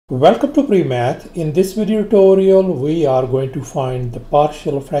Welcome to Premath. In this video tutorial, we are going to find the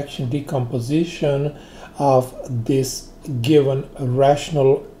partial fraction decomposition of this given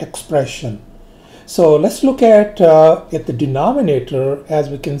rational expression. So let's look at the denominator. As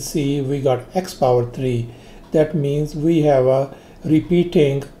we can see, we got x power 3. That means we have a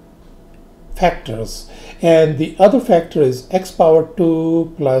repeating factors. And the other factor is x power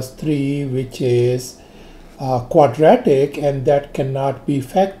 2 plus 3, which is quadratic, and that cannot be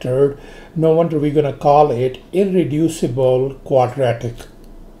factored. No wonder we're going to call it irreducible quadratic.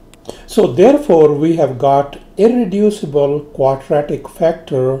 So therefore we have got irreducible quadratic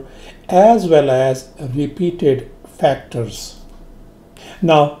factor as well as repeated factors.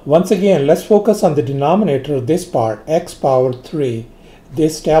 Now once again, let's focus on the denominator, this part, x power 3.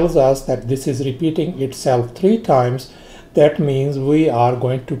 This tells us that this is repeating itself 3 times. That means we are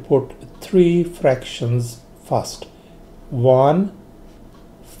going to put 3 fractions first. 1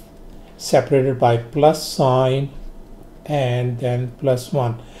 separated by plus sign and then plus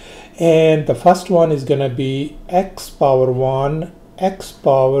 1. And the first one is going to be x power 1, x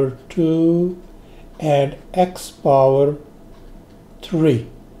power 2, and x power 3.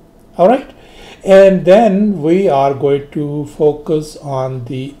 Alright? And then we are going to focus on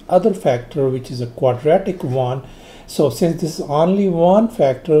the other factor, which is a quadratic one. So since this is only one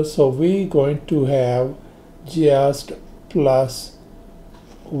factor, so we're going to have just plus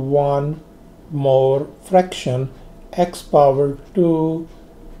one more fraction, x power 2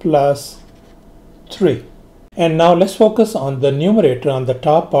 plus 3. And now let's focus on the numerator. On the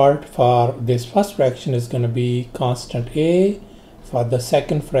top part for this first fraction is going to be constant a, for the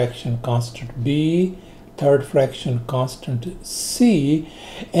second fraction constant b, third fraction constant c,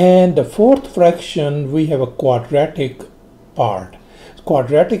 and the fourth fraction we have a quadratic part.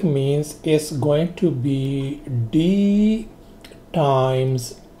 Quadratic means it's going to be d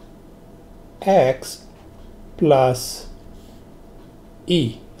times x plus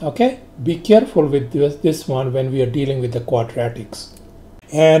e. Okay, be careful with this one when we are dealing with the quadratics.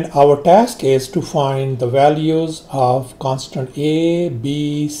 And our task is to find the values of constant a,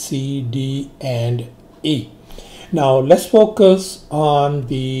 b, c, d, and e. Now let's focus on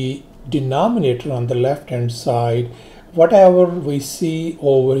the denominator on the left hand side. Whatever we see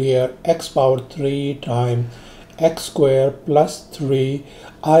over here, x power 3 times x squared plus 3,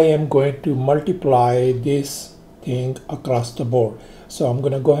 I am going to multiply this thing across the board. So I'm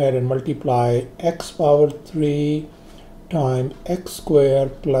going to go ahead and multiply x power 3 times x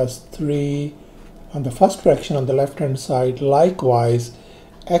squared plus 3 on the first fraction on the left hand side. Likewise,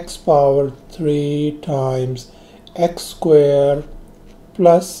 x power 3 times x squared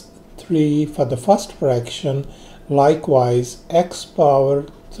plus 3 for the first fraction. Likewise, x power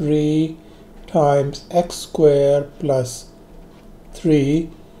 3 times x squared plus 3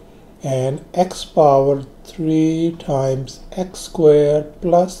 and x power 3 times x squared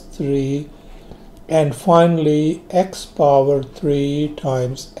plus 3, and finally x power 3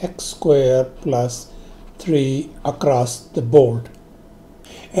 times x squared plus 3 across the board.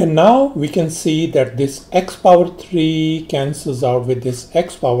 And now we can see that this x power 3 cancels out with this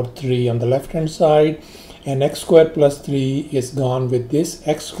x power 3 on the left hand side, and x squared plus 3 is gone with this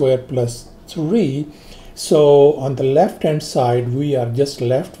x squared plus 3. So on the left hand side we are just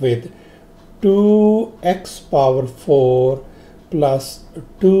left with 2x power 4 plus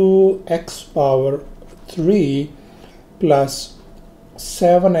 2x power 3 plus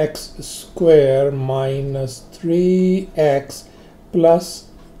 7x squared minus 3x plus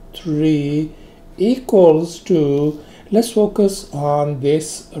 3 equals to, let's focus on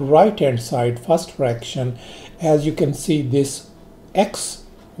this right hand side, first fraction. As you can see, this x,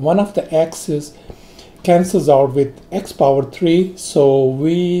 one of the x's cancels out with x power 3, so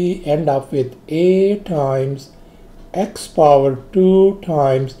we end up with a times x power 2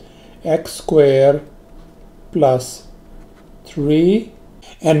 times x squared plus 3.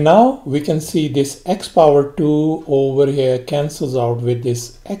 And now we can see this x power 2 over here cancels out with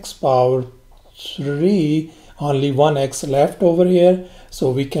this x power 3, only one x left over here,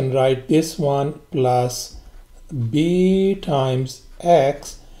 so we can write this one plus b times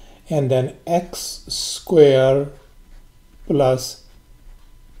x and then x squared plus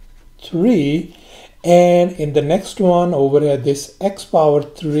 3. And in the next one over here, this x power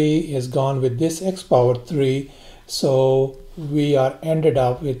 3 is gone with this x power 3, so we are ended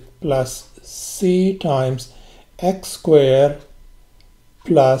up with plus c times x squared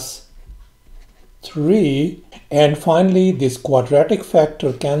plus 3. And finally this quadratic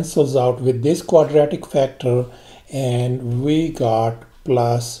factor cancels out with this quadratic factor, and we got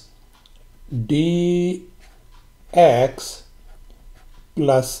plus dx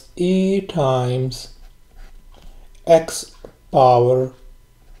plus e times x power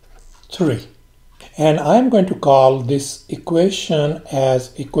 3. And I'm going to call this equation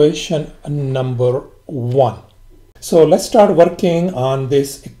as equation number 1. So let's start working on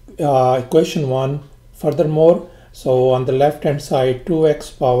this equation 1 furthermore. So on the left hand side,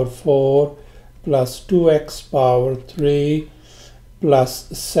 2x power 4 plus 2x power 3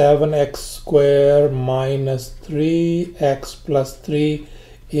 plus 7x squared minus 3x plus 3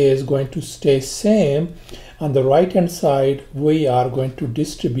 is going to stay same. On the right hand side, we are going to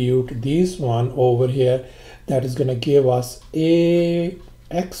distribute this one over here. That is going to give us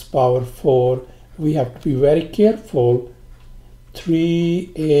x power 4. We have to be very careful.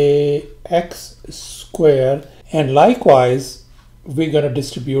 3ax squared. And likewise, we're going to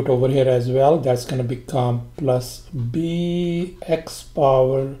distribute over here as well. That's going to become plus bx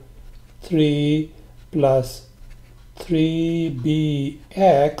power 3 plus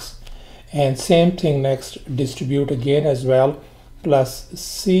 3bx. And same thing next, distribute again as well, plus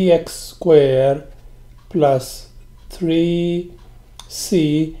cx squared plus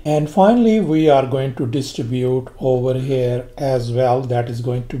 3c. And finally, we are going to distribute over here as well. That is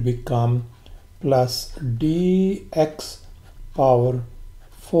going to become plus dx power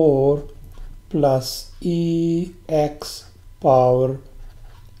 4 plus ex power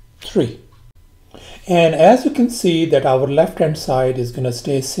 3. And as you can see that our left hand side is going to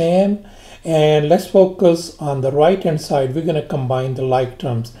stay same. And let's focus on the right hand side. We're going to combine the like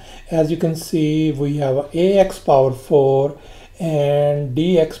terms. As you can see, we have ax power 4 and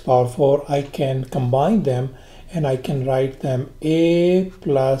dx power 4. I can combine them and I can write them a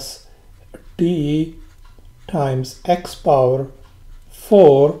plus d times x power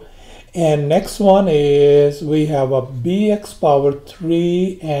 4. And next one is we have a bx power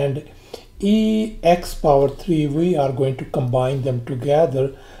 3 and ex power 3. We are going to combine them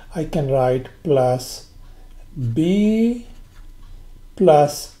together. I can write plus b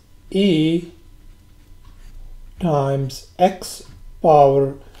plus e times x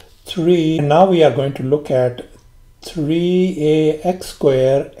power 3. And now we are going to look at 3ax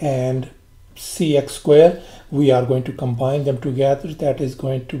squared and cx squared. We are going to combine them together. That is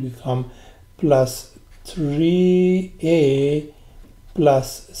going to become plus 3a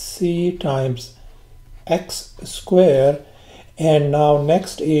plus c times x squared. And now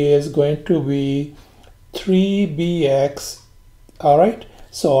next is going to be 3bx. All right,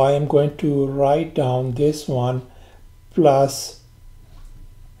 so I am going to write down this one plus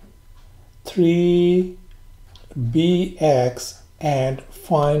 3bx and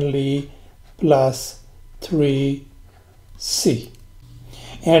finally plus 3c.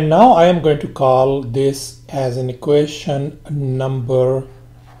 And now I am going to call this as an equation number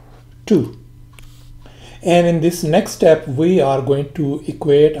 2. And in this next step, we are going to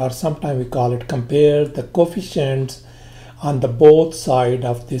equate, or sometimes we call it compare, the coefficients on the both side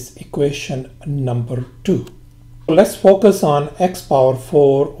of this equation number 2. So let's focus on x power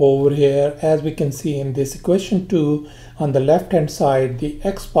 4 over here. As we can see in this equation 2, on the left hand side, the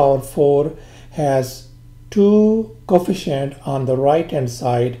x power 4 has two coefficients. On the right hand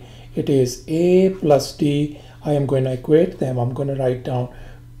side, it is a plus d. I am going to equate them. I'm going to write down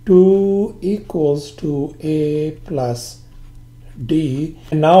 2 equals to a plus d.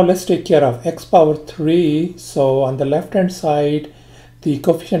 And now let's take care of x power 3. So on the left hand side, the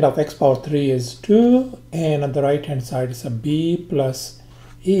coefficient of x power 3 is 2, and on the right hand side is a b plus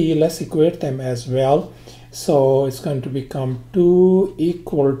e. Let's equate them as well. So it's going to become 2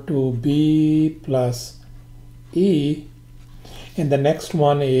 equal to b plus e. And the next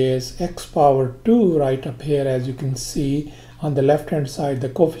one is x power 2 right up here. As you can see, on the left hand side, the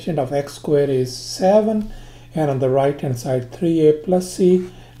coefficient of x squared is 7, and on the right hand side 3a plus c.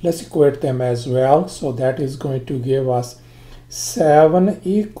 Let's equate them as well. So that is going to give us 7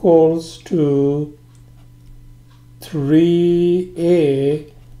 equals to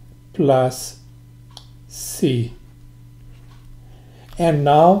 3a plus c. And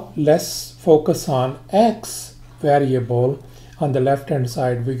now let's focus on x variable. On the left hand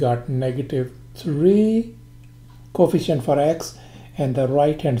side, we got negative 3 coefficient for x, and the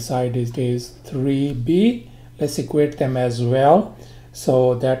right hand side is 3b. Let's equate them as well.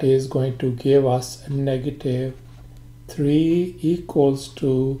 So that is going to give us negative 3 equals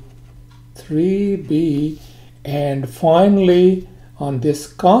to 3b. And finally, on this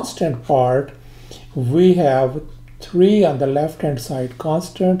constant part, we have 3 on the left hand side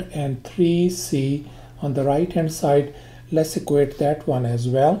constant and 3c on the right hand side. Let's equate that one as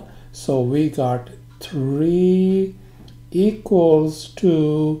well. So we got 3 equals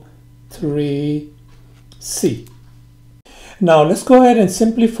to 3c. Now let's go ahead and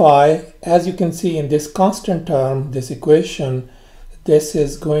simplify. As you can see in this constant term, this equation, this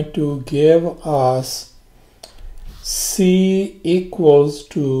is going to give us c equals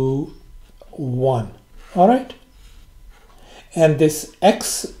to 1. All right. And this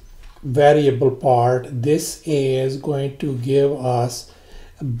x variable part, this is going to give us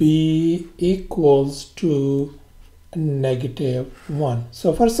b equals to -1.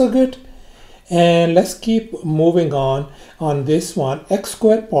 So far so good. And let's keep moving on this one. X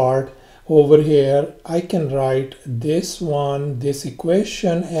squared part over here, I can write this one, this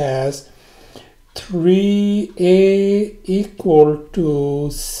equation as 3a equal to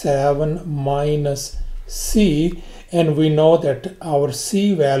 7 minus c, and we know that our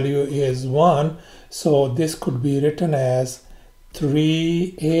c value is 1, so this could be written as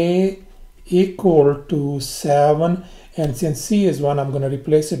 3a equal to 7, and since c is 1, I'm going to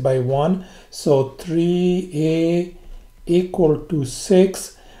replace it by 1, so 3a equal to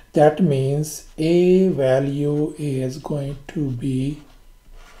 6. That means a value is going to be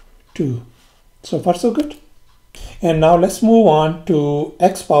 2. So far so good. And now let's move on to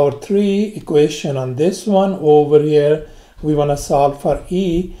x power 3 equation. On this one over here, we want to solve for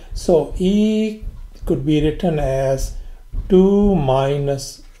e. So e could be written as 2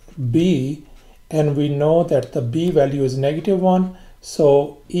 minus b, and we know that the b value is -1,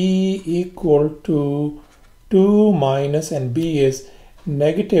 so e equal to 2 minus, and b is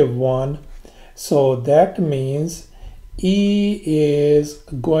 -1, so that means e is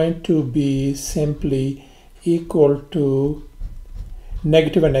going to be simply equal to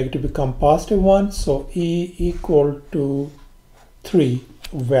negative and negative become +1, so e equal to 3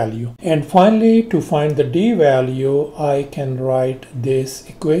 value. And finally, to find the d value, I can write this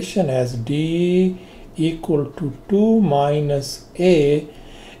equation as d equal to 2 minus a,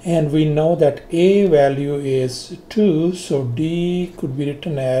 and we know that a value is 2, so d could be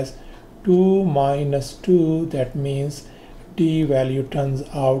written as 2 minus 2. That means d value turns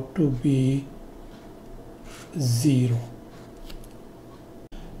out to be 0.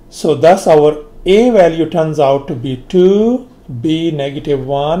 So thus our a value turns out to be 2, b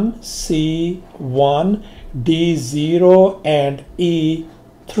 -1, c 1, d 0, and e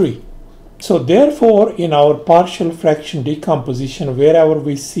 3. So therefore, in our partial fraction decomposition, wherever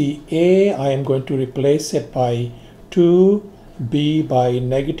we see a, I am going to replace it by 2, b by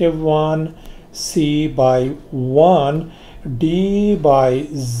 -1, c by 1, d by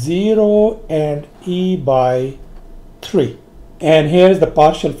 0, and e by 3. And here's the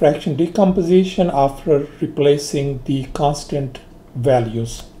partial fraction decomposition after replacing the constant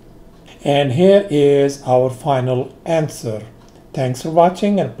values. And here is our final answer. Thanks for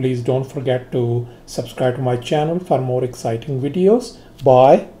watching, and please don't forget to subscribe to my channel for more exciting videos.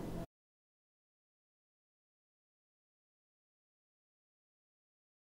 Bye.